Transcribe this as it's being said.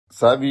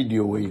Sa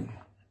video we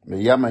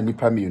me yama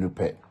nipa mienu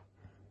pe.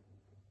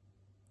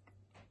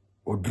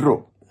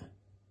 Oduro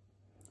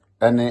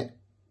ene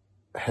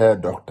hair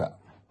doctor.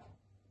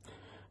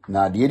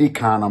 Na de edi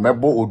kan na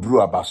mebo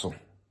Oduro abaso.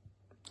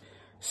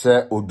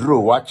 Se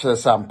Oduro wachire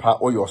sampa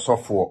oyo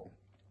OSOFO.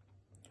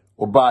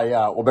 Oba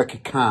ya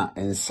obekeka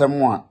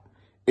ensem a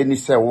eni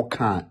se wo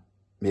kan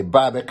me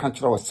ba be kan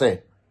kire wo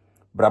se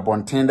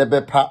brabonten de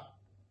bepa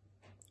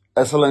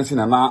excellency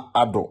na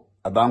ado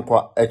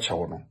adankwa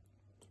echewo no.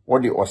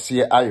 What the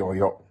osie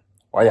ayoyo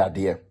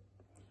oyade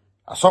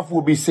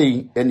asofo bi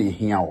sei ene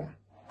ehia wo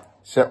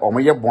se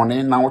omoye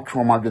bone na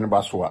wotwe ma dwene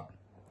ba so a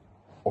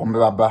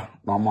ombaba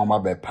na omama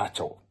be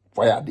pacho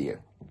oyade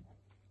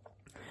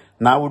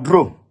na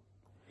Oduro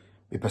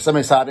be pese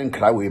me sade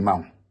nkra we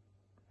ma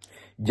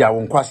ja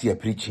won kwase ya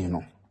preaching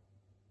no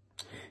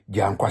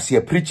ja nkwase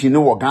ya preaching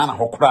no wo Ghana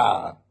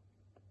hokra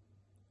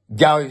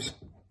ja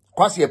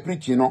kwase ya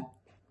preaching no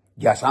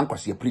ja san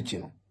kwase ya preaching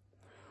no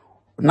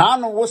na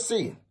no wo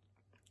say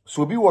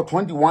so be what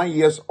 21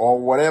 years or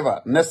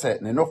whatever nese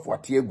ne no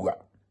fuate agua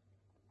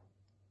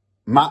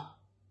ma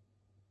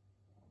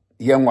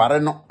ye nware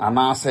no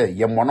anase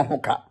ye mono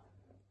hoka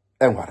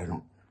enware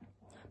no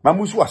ma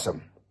musu asem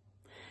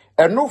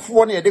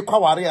enofo ne ye de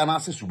kwaware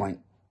anase suban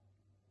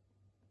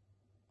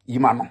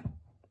yima no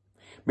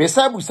me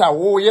sabu sa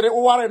wo yere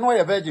ware no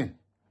ye virgin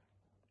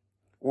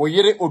wo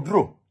yere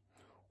Oduro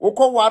wo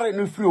ko ware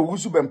no firi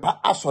Owusu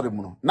Bempah asore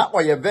mu no na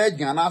o ye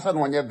virgin anase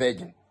no onye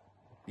virgin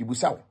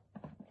ibusa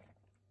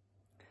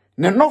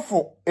ne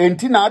nofo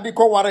enti na ade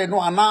ko ware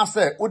no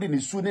anase odi ne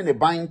su ne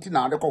ban enti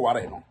na ade ko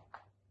ware no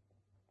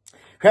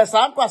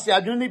hwesa nkwase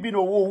adwene bi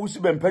no wo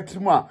Owusu Bempah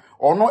trimu a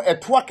ono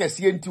eto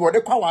akese enti wode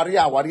kwa ware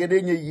a ware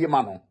de nya yie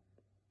ma no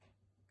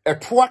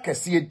eto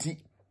akese enti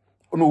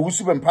ono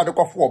Owusu Bempah de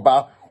kofo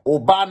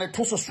oba ne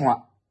to soso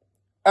a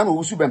ana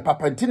Owusu Bempah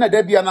panti na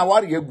da bia na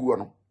ware aguo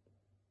no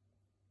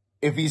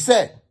efi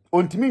se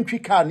ontimi ntwi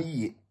ka ne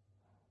yie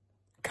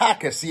ka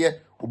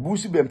kese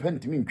Owusu Bempah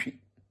ntimi ntwi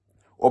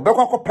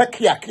obekwa ko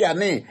pekia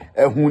ne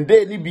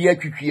ehunde ni bia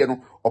twitwie no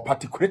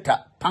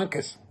opatikulata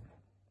tankers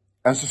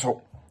enso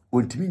so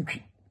ontimi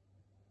ntwi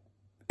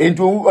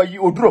ento ayi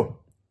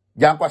Oduro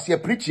jankwase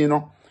preaching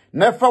no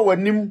na fa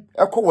wanim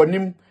ekọ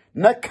wanim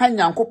na kan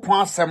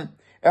Nyankopon asem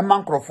e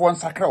man krofo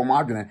nsakra o ma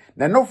adwene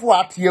na nofo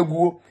ate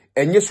aguo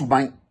enye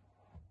suban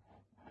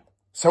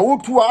se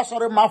wotu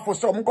asore mafo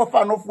se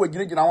omkofa nofo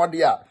agirigina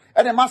wode a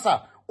ene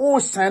masa o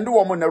send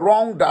woman in the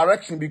wrong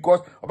direction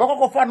because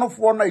obekoko no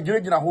for na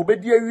igirigina ho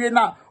bedi awie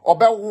na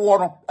obewo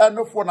no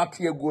enofo na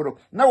te aguoro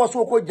na wo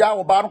so ko ja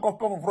wo ba no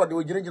kofa for de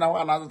igirigina ho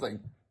anazan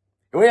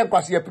e we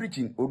nkwase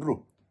preaching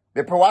Oduro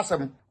be pe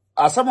wasem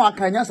asem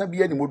akanya sa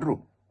bia ni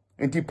Oduro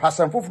enti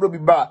pasam foforo bi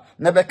ba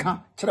na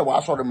beka kire wa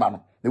asore ma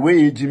no the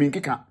way ejimi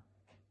nkeka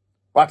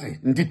wate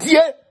nti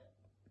tie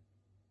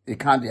e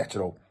kan de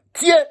akiro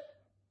tie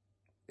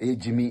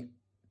ejimi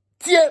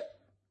tie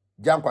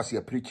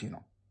jankwase preaching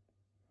no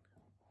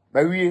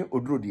Bawie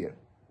Oduro dear.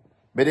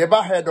 But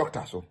the hair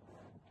doctor so.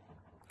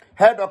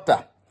 Hair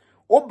doctor.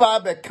 O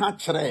ba can't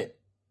chere.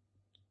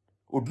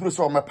 Oduro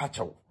so me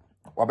pacho.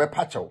 Or be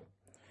pacho.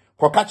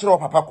 Ko kachere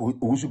papa ko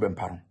Owusu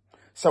Bempah.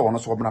 Se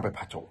wono so be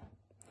pacho.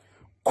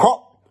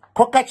 Ko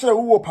kachere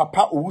wo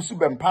papa Owusu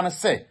Bempah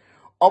se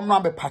omna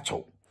be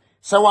pacho.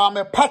 Se wa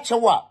me pacho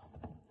wa.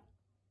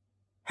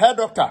 Hair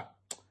doctor.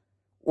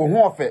 O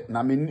ho ofe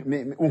na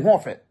me o ho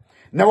ofe.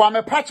 Na wa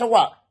me pacho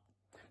wa.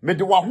 Me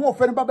de wa ho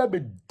ofe no baba be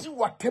di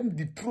watem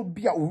di tro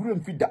bia owura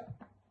mfida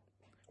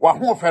wa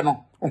ho ofe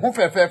no ho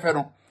fe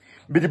no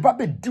be de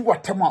baba di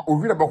watem a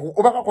owura be ho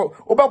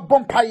oba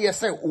bompa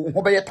yese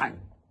ho be yetan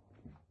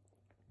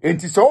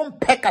enti so on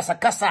peka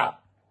sakasa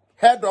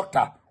hair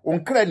doctor on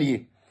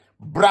kranie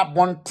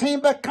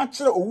brabonten be ka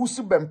kire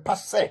Owusu Bempah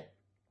se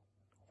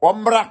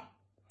omra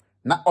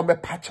na ome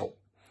pacho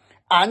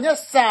anya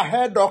sa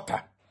hair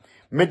doctor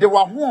me de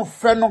wa ho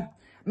ofe no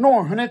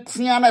hwene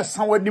tia na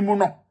san wanimu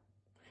no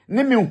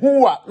ni mi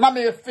huwa na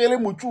me fele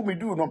mutu mi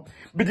du no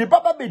bi di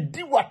baba be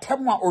di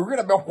watem a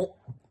owere be ho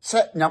se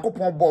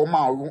Nyankopon bo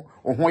ma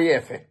ho ye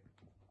efe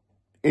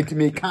enti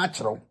me ka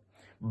kire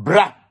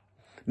bra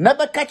na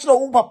be ka kire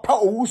wo papa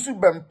Owusu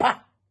Bempah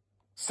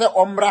se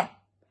omra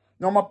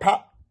no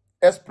mapa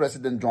ex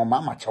president John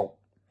Mama Chow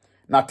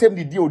na tem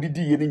di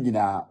odidi ye ni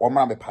nyina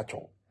omra me pa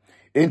chow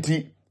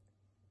enti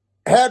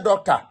hair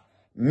doctor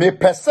me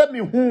pese mi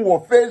hu wo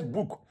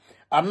Facebook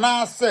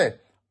ana se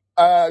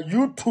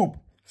YouTube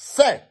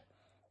se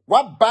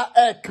waba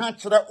ka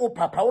kire o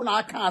papa wo na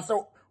aka se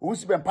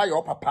Owusu Bempah ye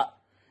o papa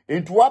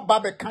enti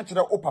waba be ka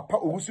kire o papa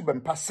Owusu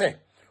Bempah se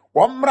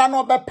womra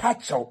no be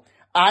pacho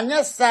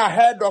anya sa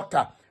hair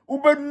doctor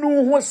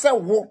ubenu ho se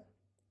wo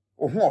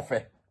ho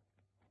ofe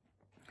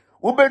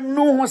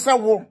ubenu ho se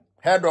wo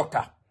hair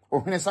doctor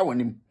ohene sa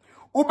wanim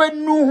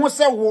ubenu ho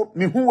se wo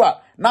mihu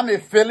a na me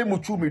fele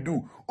mutu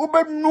medu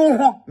ubenu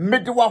ho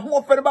mede wa ho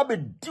ofe ba be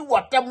di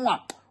watem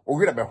a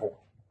owere be ho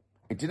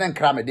enti na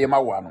nkra me de ma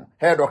wa no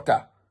hair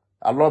doctor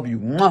I love you.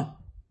 Mwah.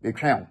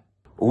 Between.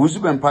 Owusu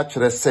Bempah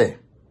kire se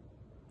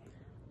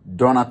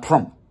Donald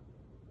Trump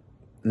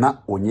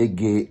na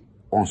onyege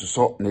on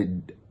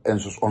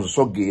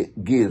so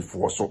gay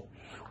for so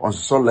on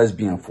so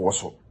lesbian for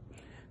so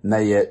na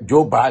ye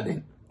Joe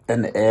Biden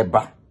and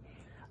eba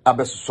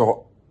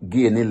abeso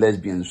gay ni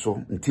lesbian so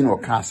ntino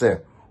ka say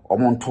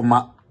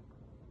omontoma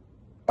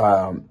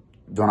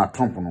Donald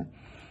Trump no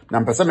na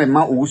mpesa me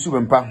ma Owusu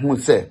Bempah hu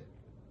say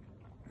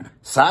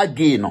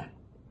SaGA no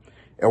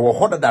e wo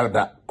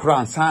hodadada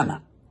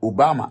kransana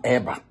Obama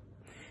eba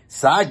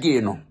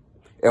SaGA no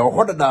e wo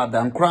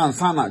hodadada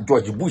kransana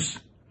George Bush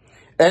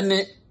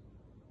any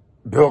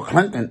Bill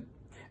Clinton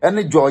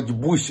any George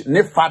Bush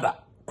ne father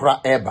kra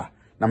eba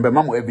na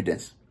mbema mo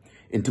evidence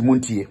enti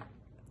muntie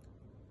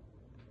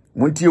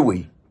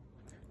we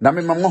na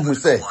me mamma hu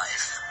say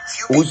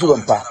Owusu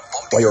Bempah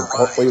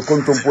oyo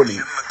kontompoli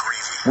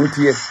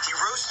muntie. He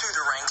rose through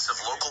the ranks of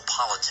local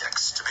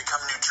politics to become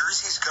New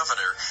Jersey's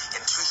governor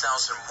in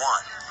 2001.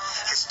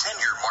 His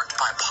tenure marked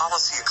by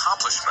policy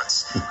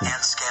accomplishments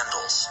and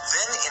scandals.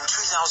 Then in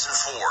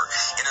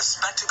 2004, in a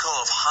spectacle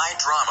of high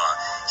drama,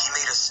 he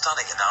made a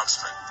stunning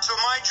announcement. So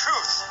my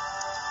truth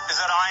is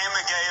that I am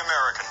a gay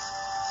American.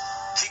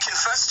 He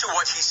confessed to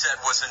what he said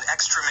was an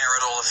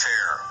extramarital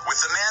affair with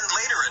the man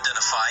later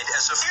identified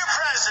as a Dear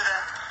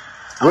President,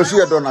 Where's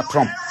your Donald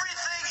Trump?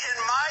 Everything in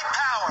my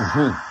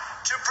power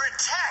to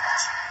protect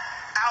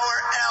our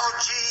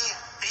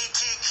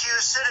LGBTQ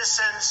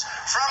citizens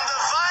from the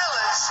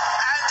violence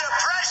and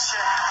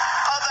oppression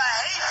of a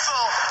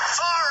hateful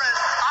foreign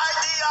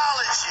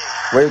ideology.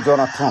 Where's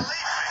Donald Trump?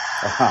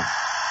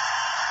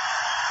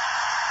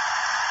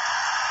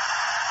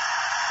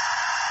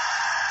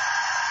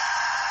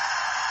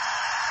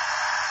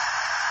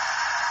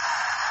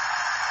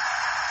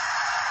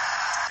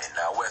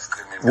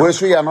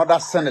 Where's we another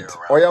Senate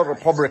or your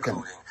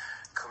Republican?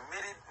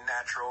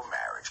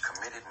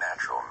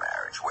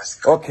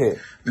 Okay,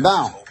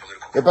 now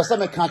the person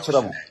may catch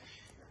them.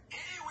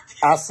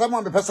 As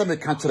someone the person may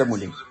catch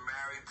them.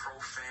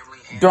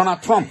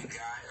 Donald Trump,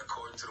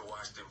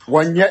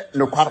 one yet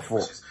no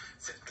quarter.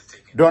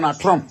 Donald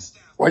Trump,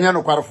 one year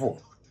no quarter.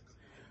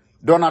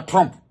 Donald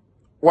Trump,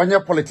 one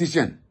year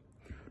politician.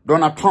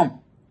 Donald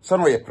Trump,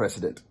 son of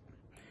president.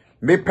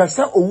 Me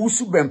person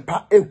Owusu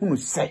Bempah ehunu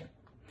say.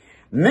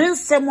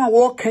 Nensema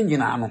wo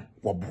kanyina no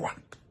wo boa.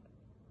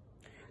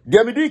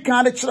 De me di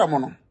kan de kire mo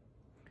no.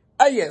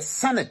 Aye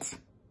Senate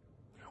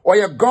or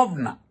your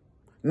governor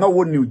no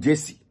wo New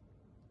Jersey.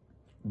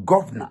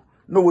 Governor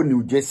no wo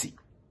New Jersey.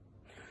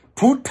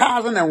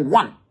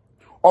 2001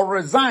 or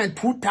resigned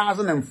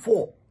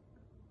 2004.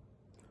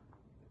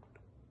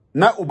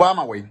 Na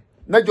Obama way.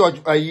 Na Joe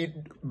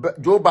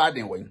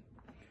Biden way.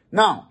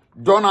 Now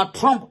Donald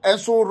Trump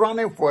also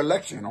running for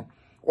election no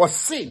or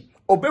say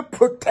obe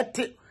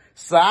protected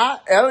sa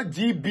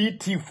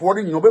LGBT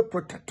foreign you be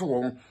protect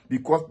one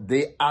because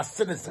they are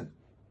citizens.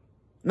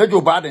 Na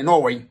Joe Biden no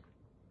way.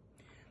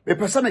 Me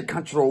person me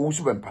control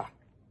Owusu Bempah.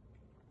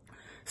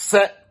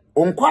 Se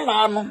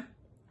onkwala no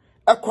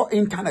eko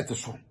internet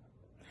so.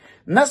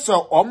 Na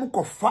so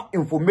omko fa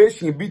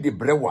information bi de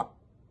brewa.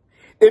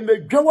 E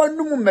medwa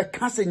num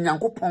meka se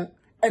Nyankopon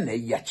e na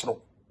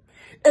yachiro.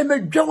 E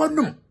medwa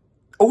num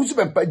Owusu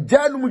Bempah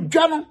janum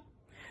dwano.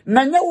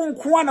 Na nya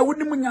wonko na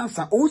wonim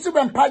nyansa. Owusu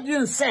Bempah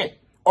gin say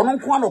ono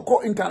nko na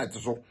ko internet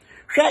so.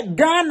 Hwe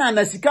Ghana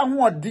na sika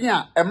ho odin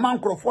a e man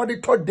krofo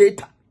de to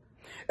data.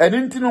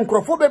 Enti no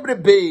krofo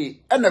bebrebe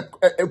e na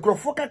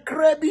krofo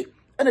kakra bi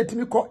e na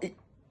timi ko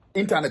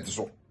internet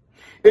so.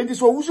 Enti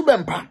so Owusu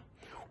Bempah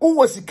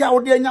wo sika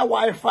wo de anya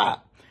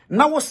wifi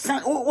na wo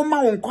san wo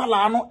ma won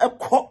kwala no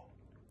ekọ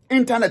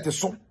internet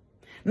so.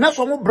 Na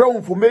so mo bra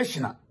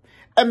information a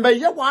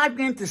emeye wa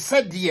adwen te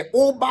sede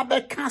o ba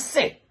be ka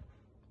se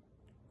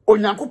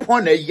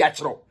Onyankopon na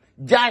yachiro.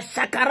 Ja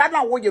sakara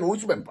na wo yere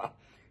Owusu Bempah.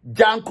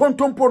 Jan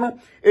kontompo no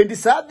enti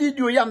sa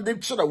video yam de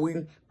chira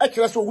win e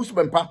kire so Owusu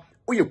Bempah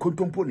o ye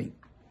kontompo ni.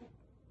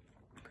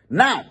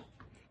 Now,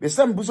 the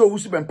same buzo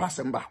Owusu Bempah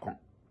semba kon.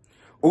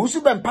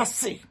 Owusu Bempah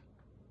se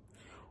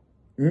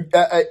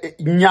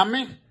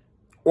nyame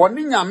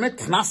woni nyame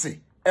tenase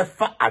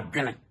efa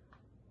adwene.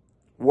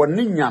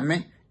 Woni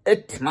nyame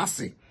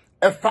etenase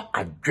efa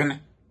adwene.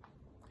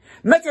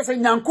 Na kese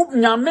nyankup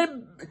nyame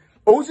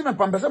Owusu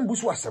Bempah mpese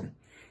mbusu asem.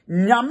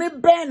 Nyame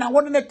ben na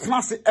woni ne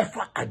tenase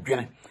efa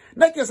adwene.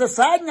 Na kese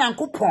sa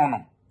Nyankopon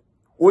no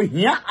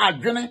ohia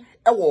adwene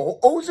ewo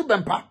Owusu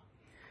Bempah.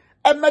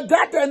 E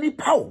medada ni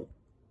pawo.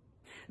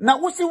 Na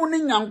wosi woni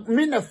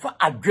nyame ne fa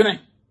adwene.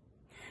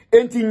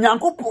 Enti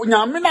Nyankopon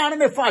nyame na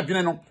ne fa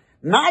adwene no.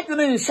 Na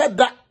adwene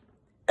nhyeda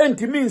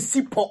enti mi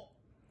nsipo.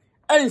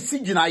 Ensi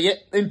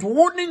ginaye enti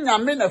woni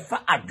nyame ne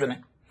fa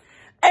adwene.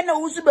 E na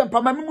Owusu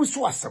Bempah ma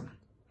musu asem.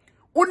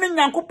 Woni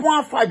Nyankopon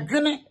afa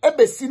adwene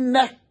ebesi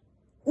nne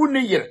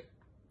woni yere.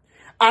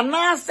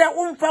 Anase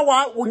umfa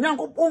wa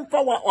Nyankopon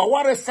fa wa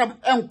waresam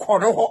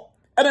enkoro ho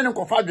ene ne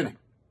kofa adwene.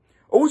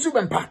 Owusu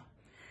Bempah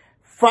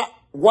fa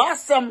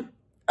wasam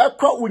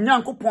ekọ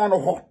Nyankopon no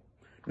ho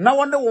na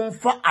wone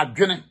wonfa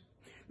adwene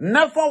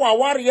na fa wa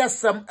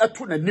waresam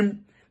eto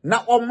nanim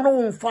na omno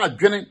wonfa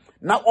adwene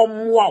na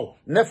omwaw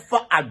na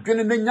fa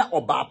adwene na nya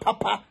oba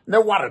papa na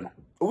ware no.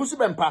 Owusu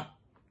Bempah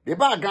de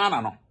ba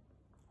Ghana no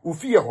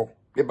ufie ho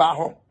me ba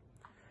ho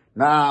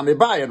na me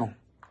ba ye no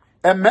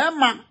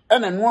emema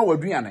ene no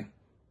waduane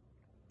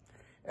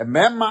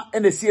emema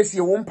ene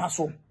siesie wo mpa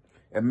so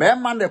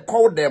emema ne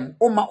call them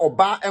oma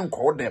oba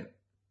enko them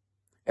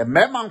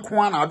emema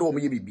nko na ade o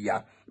me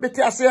bibia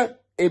beti ase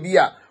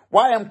ebia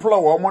why employ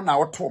wo mo na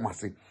woto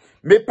mase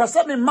me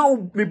pesa me ma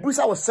me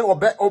busa wo se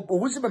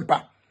Owusu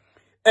Bempah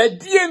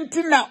edie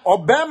ntina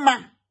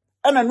obema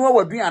ene no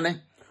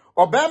waduane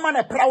obema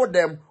ne proud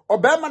them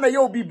obema na ye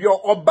obibia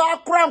oba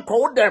kra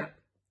nko them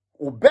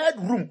o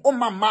bedroom o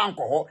mama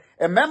nko ho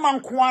emema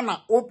nko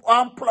na o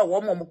ampla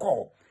wo mo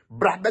ko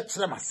bra be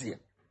kire mase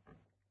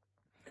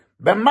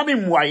be ma me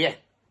muaye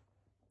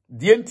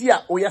die nti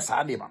a o ye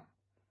sa de ma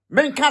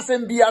menka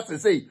sem bia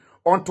se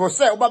onto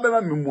se oba be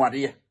ma me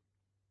muade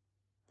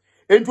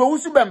enti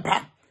Owusu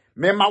Bempah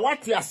me ma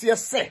wate ase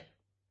se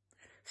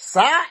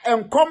sa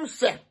enkom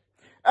se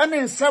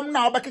ene nsem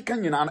na obekeka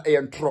nyina na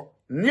entro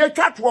ne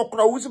atwato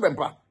okra Owusu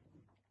Bempah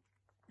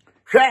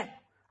hwe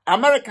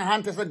American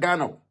hunters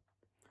Ghana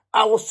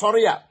I was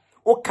sorry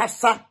o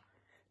kasa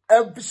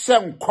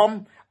ebsen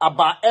kom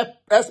aba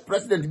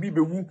ex-president bi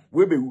bewu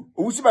we bewu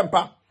Owusu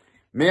Bempah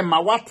me ma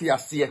wate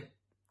ase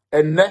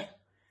enne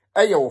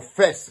eye wo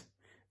first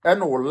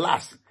ene wo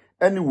last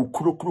ene wo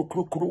kuro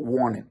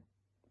warning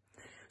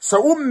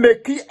so we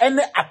make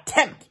any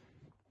attempt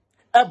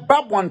a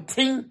one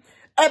thing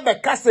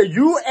because the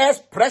US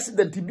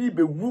president bi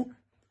bewu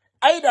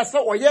either say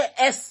oye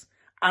S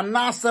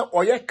and say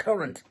oye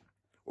current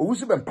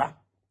Owusu Bempah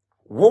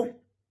wo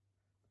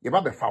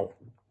yeba be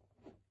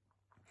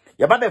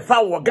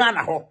fawo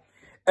Ghana ho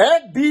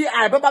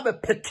APPIAH beba be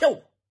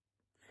pekew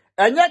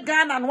enye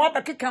Ghana no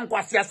abekeka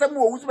nkwase asem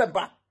Owusu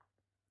Bempah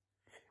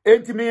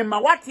enti me ma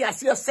wate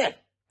ase se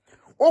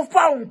o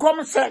fa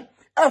nkom se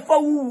efa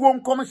wuwo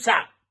nkom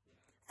sha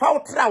fa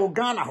utra wo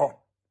Ghana ho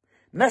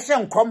na hye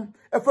nkom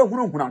efa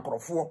hunhuna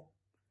nkorofo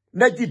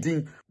na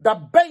gidin da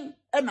ben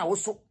na wo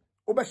so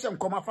wo be hye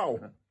nkom afa wo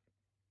ho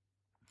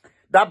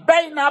da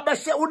ben na be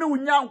hye wo ne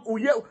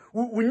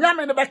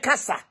unyame ne be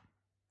kasa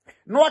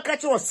no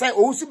akache wo sai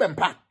Owusu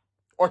Bempah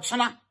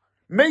ochena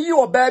meyi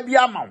oba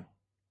bia ma wo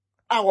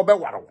a wo be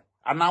ware wo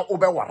ana wo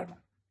be ware no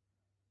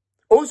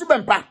Owusu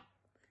Bempah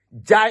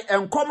jai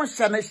enkom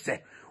hye ne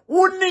hye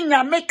wo ni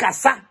nyame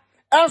kasa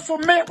enso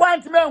me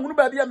want me hunu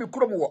ba bia me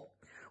krom wo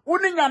wo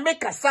ni nyame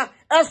kasa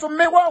enso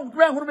me want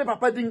me hunu me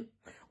papa din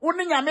wo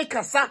ni nyame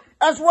kasa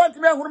enso want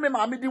me hunu me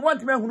maame din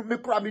want me hunu me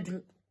kura me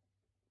din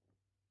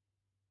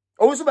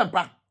Owusu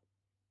Bempah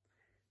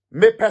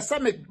me pesa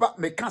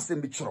me kase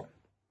me chiro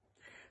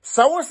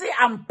sa wo si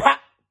ampa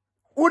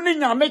wo ni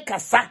nyame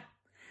kasa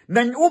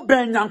na wo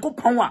ben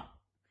Nyankopon a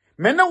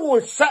me ne wo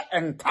hye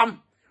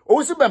entam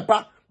Owusu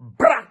Bempah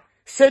bra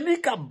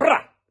senika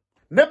bra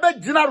ne be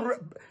gina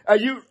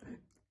ayu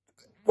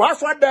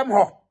waswa dem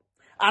ho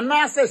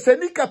anase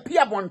senika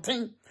pia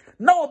bonten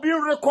na obi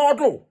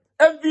recordo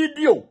en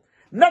video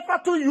na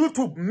fato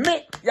YouTube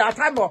me ya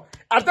tamo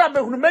adam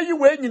ehunu meyi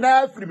we nyina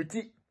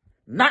afrimiti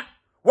na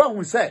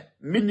wahu se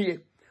minie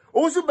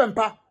Owusu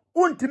Bempah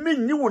untimi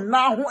nyi wo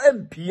na ho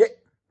empie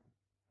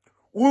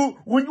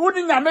wo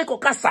ni nyame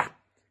kokasa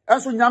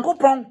enso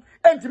Nyankopon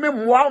entimi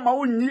mmoa ma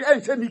wonyi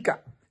enhye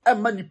nika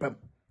emma nipam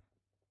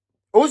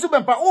Owusu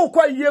Bempah o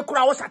kwa yie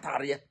kura wo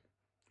satare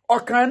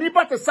okan ni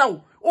pate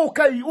saw o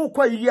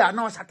kwa yie a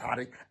na wo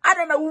satare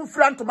ada na wo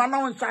mfrantoma na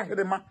wo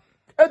nhahirema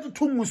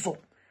etutu muso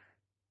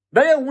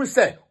da ye hu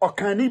se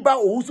okan ni ba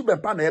Owusu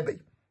Bempah na ebe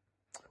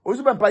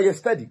Owusu Bempah ye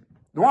study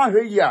no one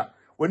hwe yie a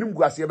wonim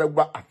guase be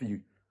gba Afia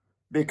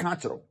they can't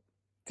chiro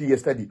ti ye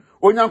study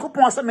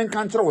Onyankopon se men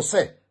kan chiro wo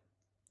se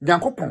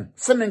Nyankopon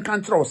se men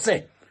kan chiro wo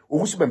se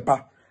Owusu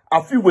Bempah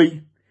Afia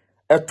we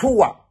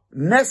etowa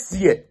next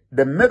year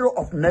the middle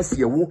of next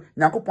year wo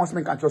Nyankopon se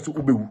men kan chiro so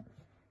ubewu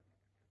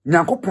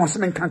Nyankopon se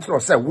men kan chiro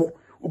se wo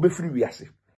ubefiri wiase